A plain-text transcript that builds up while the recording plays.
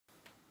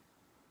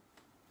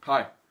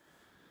Hi,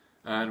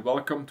 and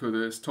welcome to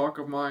this talk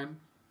of mine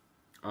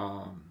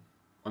on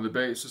the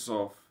basis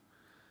of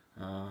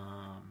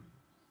um,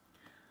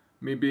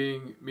 me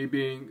being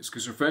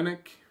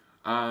schizophrenic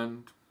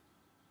and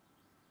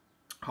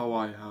how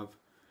I have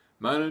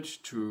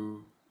managed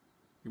to,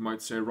 you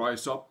might say,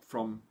 rise up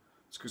from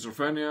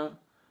schizophrenia,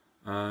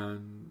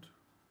 and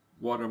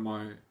what are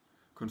my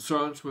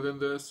concerns within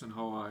this, and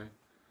how I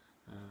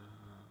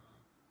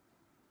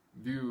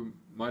view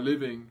my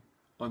living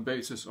on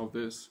basis of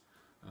this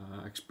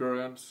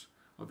experience,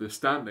 of this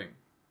standing.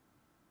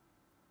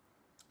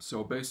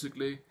 So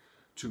basically,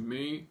 to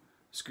me,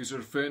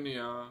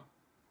 schizophrenia,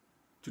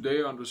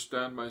 today I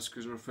understand my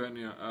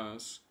schizophrenia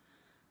as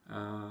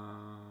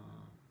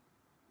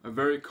a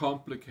very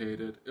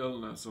complicated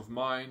illness of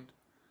mind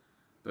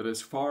that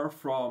is far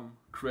from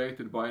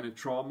created by any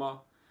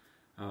trauma.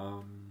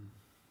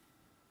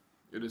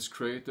 It is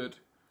created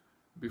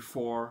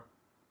before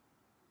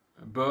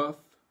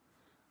birth.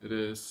 It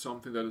is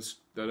something that is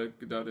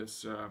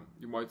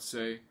you might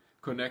say,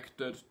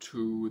 connected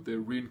to the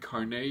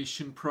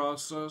reincarnation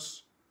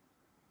process,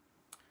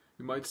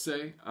 you might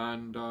say,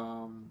 and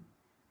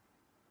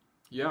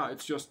yeah,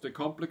 it's just a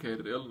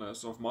complicated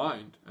illness of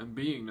mind and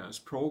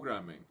beingness,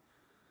 programming.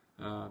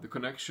 The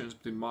connections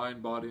between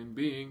mind, body, and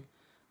being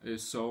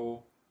is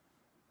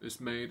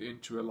made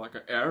into like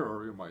an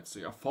error, you might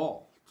say, a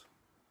fault,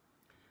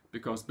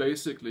 because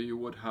basically you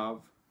would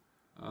have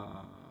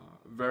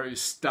very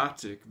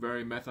static,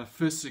 very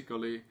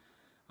metaphysically,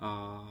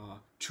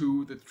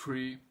 2 to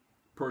 3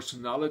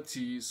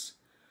 personalities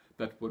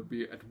that would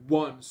be at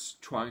once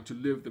trying to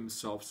live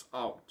themselves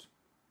out.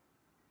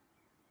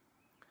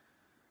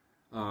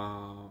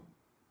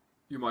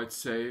 You might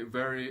say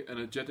very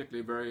energetically,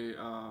 very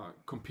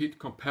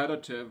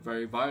competitive,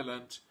 very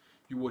violent.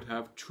 You would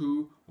have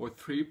 2 or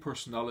 3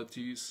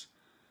 personalities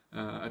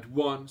at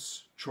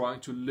once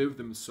trying to live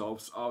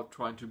themselves out,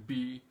 trying to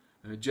be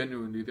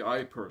genuinely the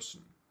I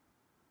person.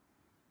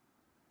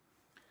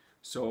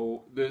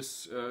 So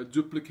this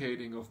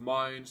duplicating of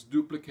minds,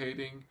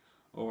 duplicating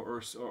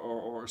or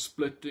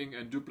splitting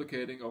and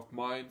duplicating of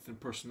minds and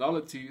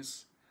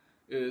personalities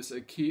is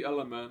a key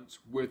element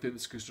within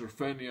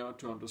schizophrenia.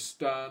 To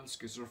understand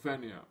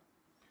schizophrenia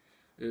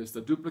is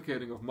the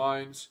duplicating of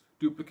minds,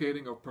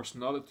 duplicating of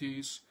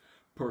personalities,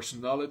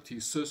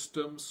 personality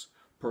systems,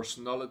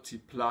 personality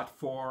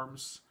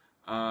platforms,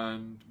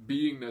 and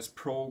beingness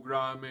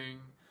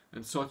programming,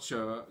 and such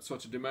a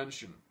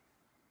dimension.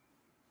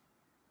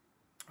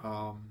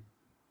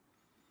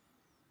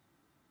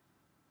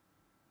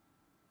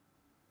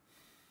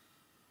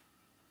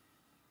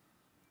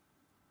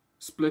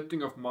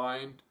 Splitting of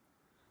mind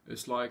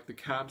is like the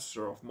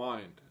cancer of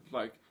mind.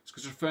 Like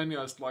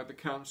schizophrenia is like the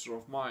cancer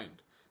of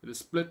mind. It is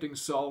splitting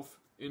self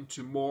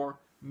into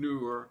more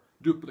newer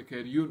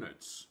duplicate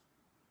units,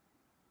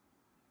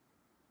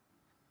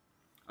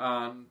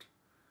 and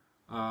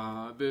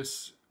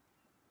these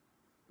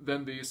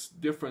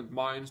different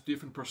minds,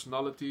 different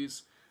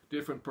personalities,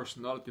 different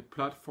personality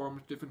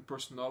platforms, different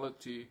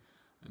personality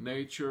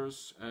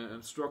natures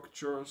and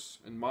structures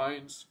and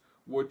minds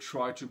would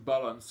try to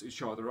balance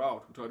each other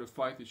out, would try to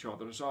fight each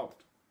other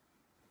out.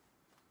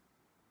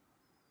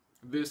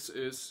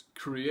 This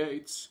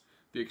creates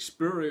the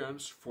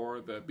experience for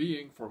the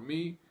being, for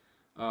me,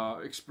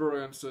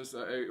 experiences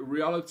a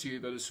reality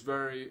that is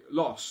very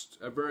lost,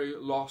 a very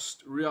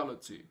lost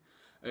reality,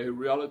 a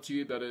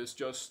reality that is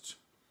just,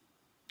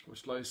 what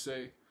shall I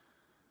say,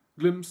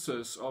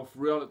 glimpses of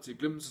reality,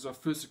 glimpses of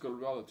physical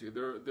reality.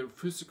 Their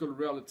physical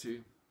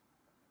reality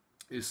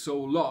is so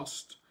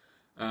lost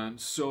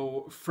and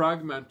so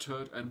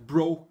fragmented and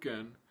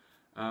broken,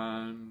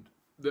 and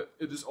it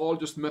is all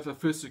just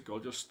metaphysical,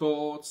 just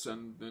thoughts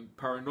and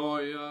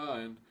paranoia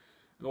and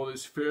all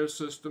these fear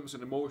systems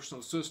and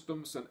emotional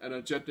systems and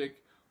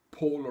energetic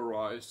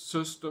polarized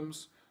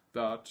systems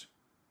that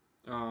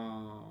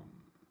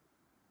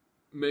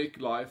make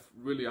life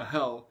really a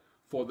hell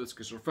for the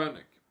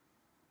schizophrenic.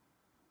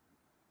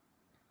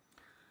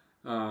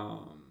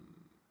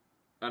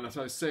 And as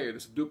I say,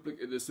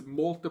 it is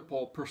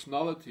multiple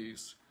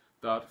personalities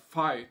that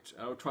fight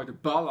and try to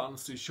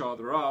balance each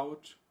other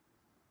out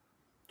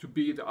to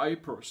be the I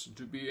person,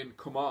 to be in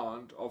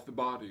command of the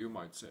body, you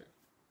might say.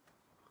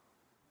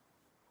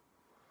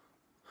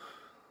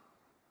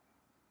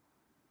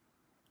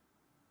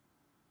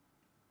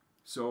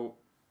 So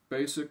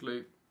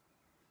basically,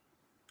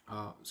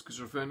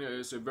 schizophrenia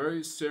is a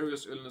very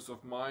serious illness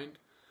of mind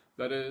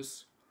that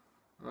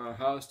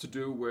has to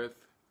do with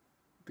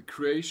the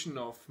creation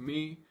of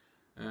me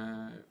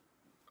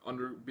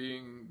under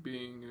being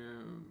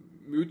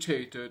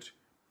mutated,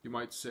 you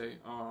might say,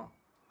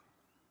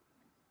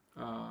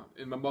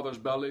 in my mother's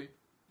belly,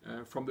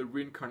 from the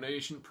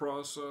reincarnation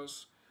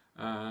process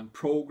and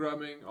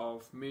programming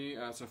of me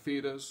as a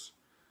fetus,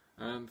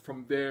 and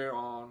from there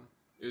on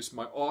is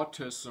my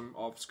autism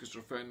of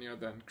schizophrenia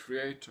then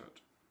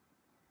created.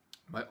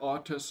 My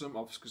autism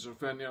of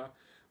schizophrenia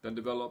then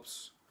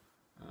develops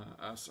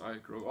as I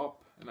grow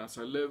up and as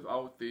I live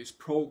out these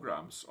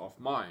programs of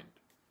mind.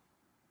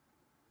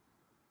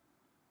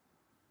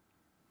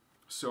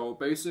 So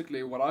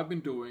basically what I've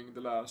been doing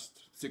the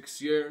last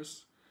 6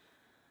 years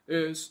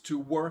is to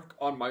work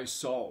on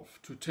myself,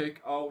 to take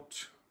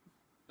out,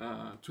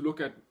 to look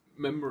at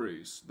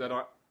memories that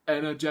are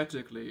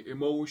energetically,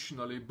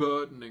 emotionally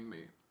burdening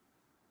me.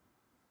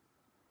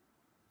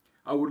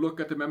 I would look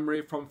at the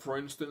memory from, for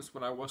instance,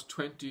 when I was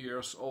 20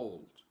 years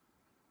old.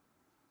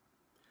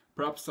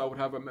 Perhaps I would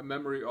have a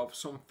memory of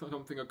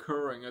something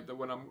occurring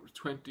when I'm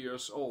 20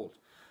 years old.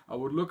 I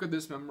would look at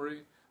this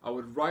memory, I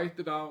would write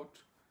it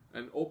out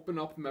and open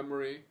up the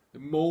memory, the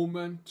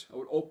moment. I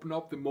would open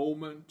up the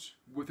moment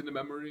within the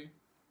memory,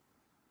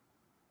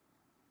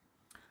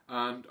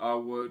 and I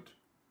would,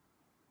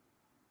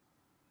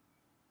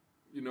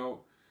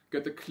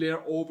 get a clear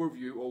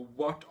overview of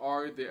what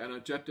are the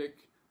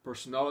energetic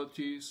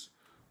personalities,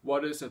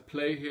 what is at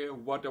play here,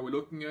 what are we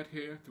looking at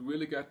here, to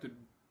really get the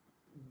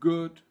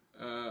good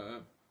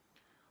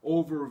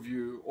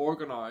overview,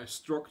 organized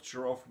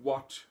structure of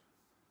what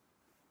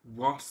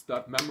was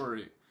that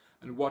memory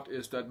and what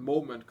is that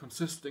moment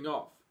consisting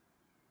of.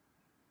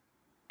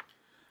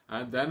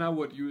 And then I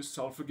would use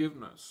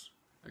self-forgiveness,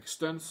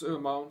 extensive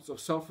amounts of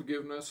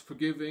self-forgiveness,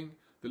 forgiving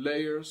the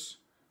layers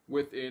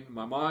within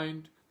my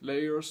mind,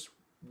 layers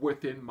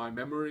within my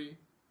memory,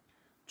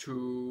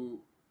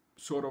 to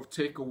sort of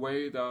take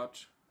away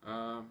that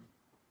the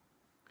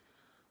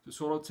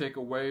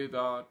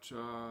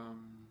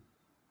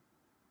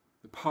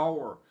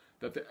power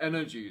that the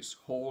energies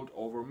hold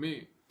over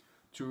me,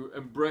 to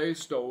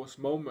embrace those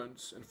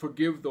moments and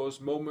forgive those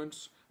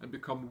moments and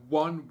become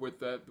one with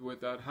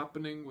that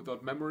happening, with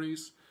that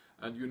memories,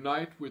 and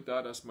unite with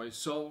that as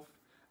myself,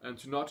 and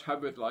to not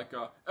have it like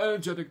a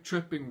energetic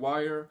tripping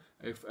wire,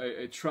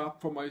 a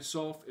trap for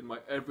myself in my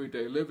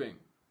everyday living.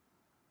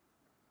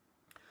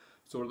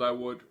 So that I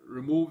would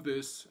remove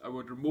this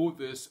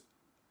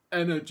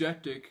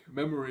energetic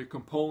memory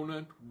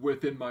component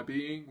within my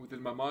being,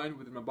 within my mind,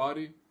 within my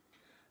body,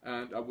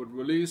 and I would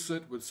release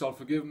it with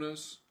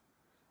self-forgiveness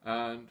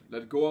and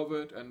let go of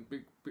it and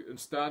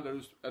stand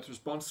at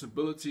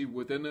responsibility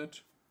within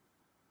it.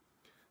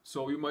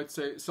 So you might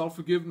say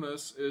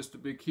self-forgiveness is the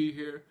big key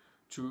here,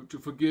 to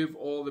forgive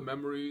all the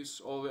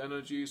memories, all the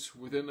energies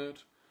within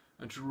it,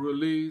 and to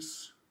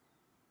release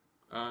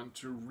and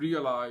to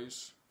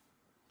realize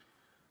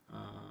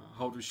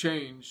how to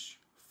change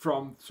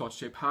from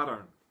such a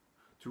pattern,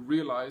 to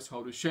realize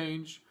how to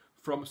change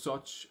from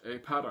such a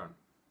pattern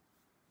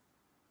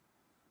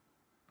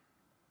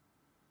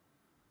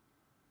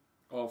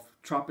of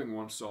trapping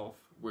oneself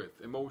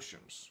with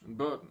emotions and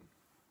burden.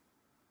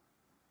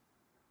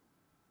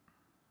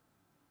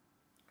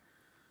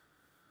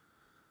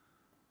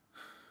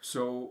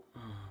 So,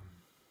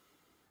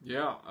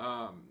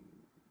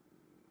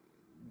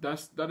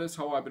 that is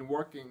how I've been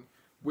working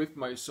with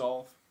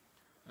myself,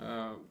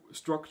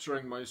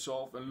 structuring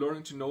myself and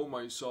learning to know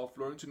myself,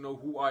 learning to know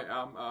who I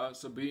am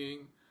as a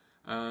being.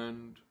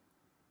 And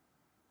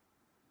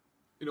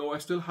I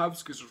still have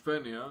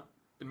schizophrenia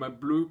in my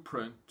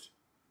blueprint,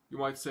 you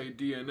might say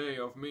DNA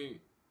of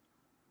me.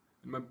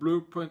 In my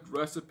blueprint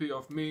recipe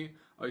of me,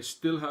 I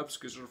still have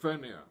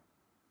schizophrenia.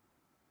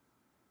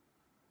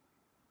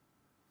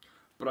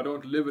 But I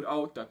don't live it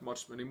out that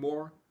much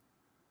anymore.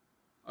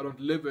 I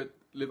don't live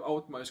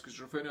out my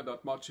schizophrenia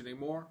that much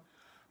anymore,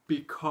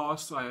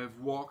 because I have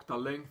walked a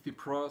lengthy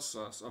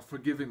process of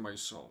forgiving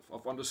myself,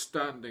 of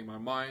understanding my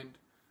mind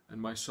and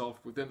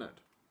myself within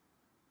it.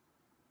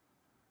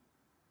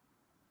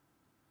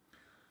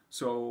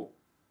 So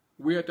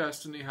we at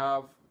Destiny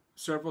have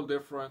several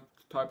different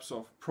types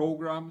of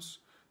programs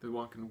that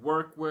one can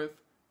work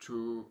with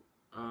to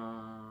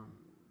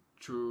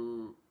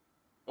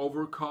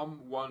overcome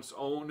one's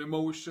own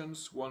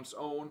emotions, one's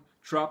own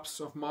traps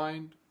of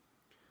mind.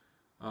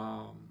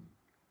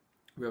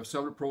 We have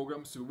several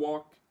programs to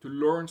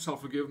learn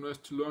self-forgiveness,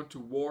 to learn to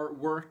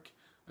work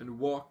and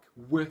walk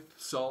with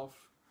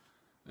self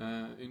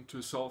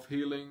into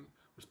self-healing,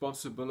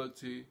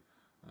 responsibility,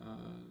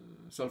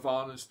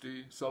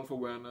 self-honesty,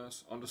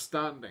 self-awareness,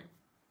 understanding.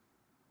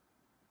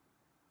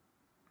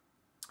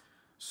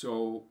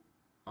 So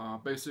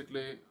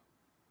basically,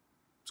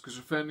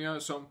 schizophrenia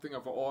is something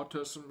of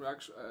autism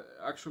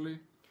actually.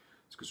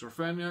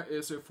 Schizophrenia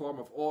is a form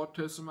of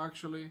autism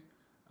actually,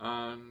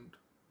 and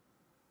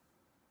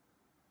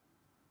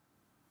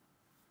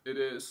it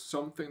is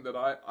something that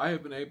I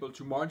have been able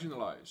to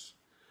marginalize.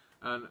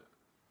 And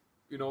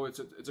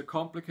it's a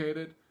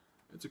complicated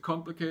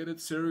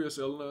serious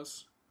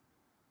illness,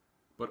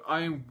 but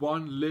I am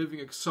one living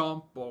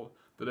example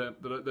that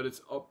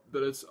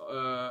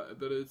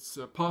it's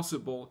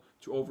possible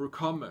to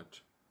overcome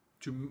it,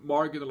 to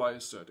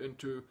marginalize it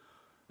into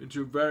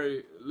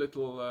very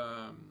little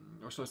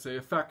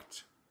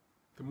effect,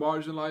 to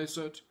marginalize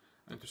it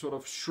and to sort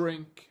of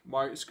shrink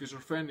my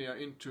schizophrenia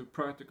into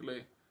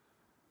practically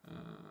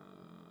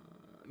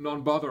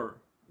non-bother,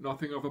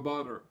 nothing of a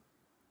bother.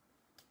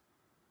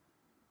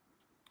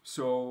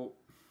 So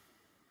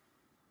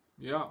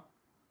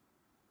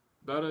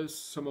that is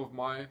some of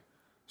my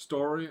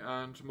story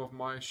and some of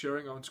my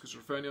sharing on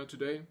schizophrenia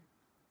today.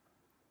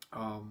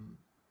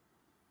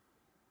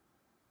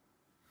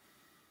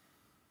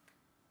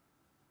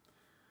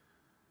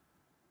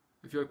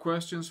 If you have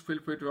questions, feel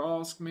free to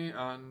ask me,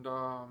 and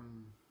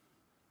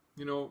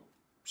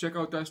check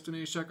out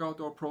Destiny, check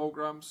out our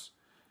programs,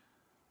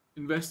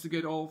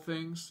 investigate all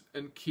things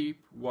and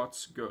keep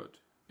what's good.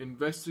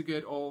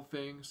 Investigate all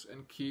things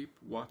and keep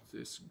what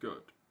is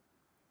good.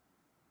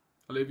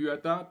 I'll leave you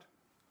at that.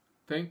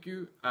 Thank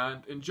you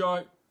and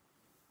enjoy.